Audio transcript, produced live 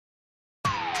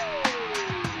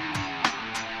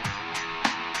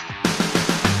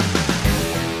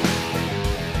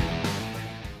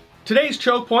Today's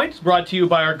Choke Point is brought to you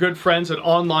by our good friends at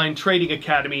Online Trading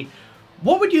Academy.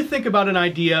 What would you think about an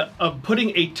idea of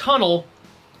putting a tunnel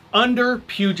under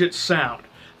Puget Sound?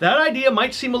 That idea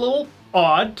might seem a little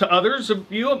odd to others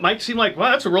of you. It might seem like,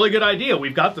 well, that's a really good idea.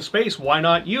 We've got the space. Why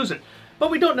not use it?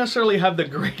 But we don't necessarily have the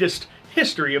greatest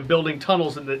history of building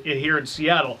tunnels here in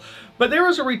Seattle. But there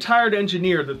is a retired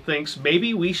engineer that thinks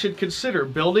maybe we should consider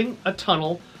building a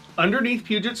tunnel underneath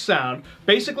Puget Sound,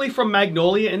 basically from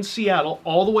Magnolia in Seattle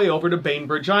all the way over to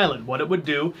Bainbridge Island. What it would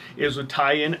do is would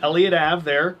tie in Elliott Ave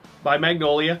there by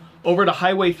Magnolia over to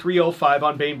Highway 305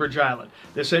 on Bainbridge Island.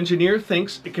 This engineer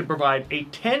thinks it could provide a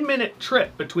 10-minute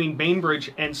trip between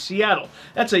Bainbridge and Seattle.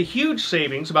 That's a huge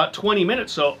savings, about 20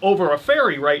 minutes so over a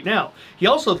ferry right now. He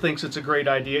also thinks it's a great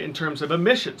idea in terms of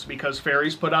emissions, because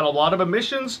ferries put out a lot of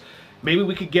emissions. Maybe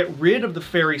we could get rid of the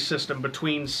ferry system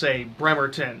between, say,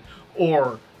 Bremerton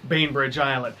or Bainbridge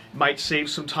Island. Might save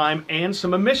some time and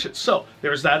some emissions. So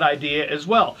there's that idea as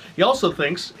well. He also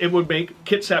thinks it would make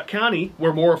Kitsap County,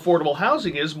 where more affordable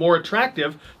housing is, more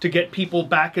attractive to get people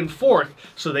back and forth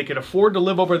so they could afford to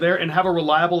live over there and have a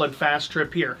reliable and fast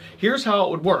trip here. Here's how it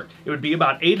would work. It would be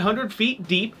about 800 feet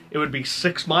deep. It would be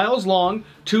 6 miles long,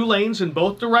 2 lanes in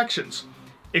both directions.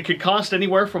 It could cost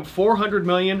anywhere from $400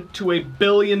 million to $1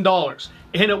 billion.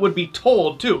 And it would be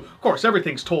tolled too. Of course,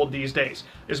 everything's tolled these days.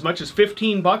 As much as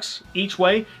 15 bucks each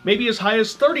way, maybe as high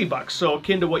as 30 bucks, so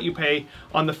akin to what you pay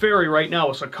on the ferry right now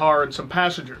with a car and some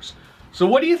passengers. So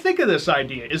what do you think of this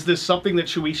idea? Is this something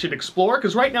that we should explore?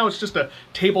 Because right now it's just a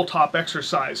tabletop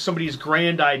exercise, somebody's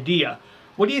grand idea.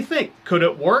 What do you think? Could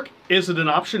it work? Is it an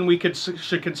option we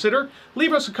should consider?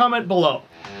 Leave us a comment below.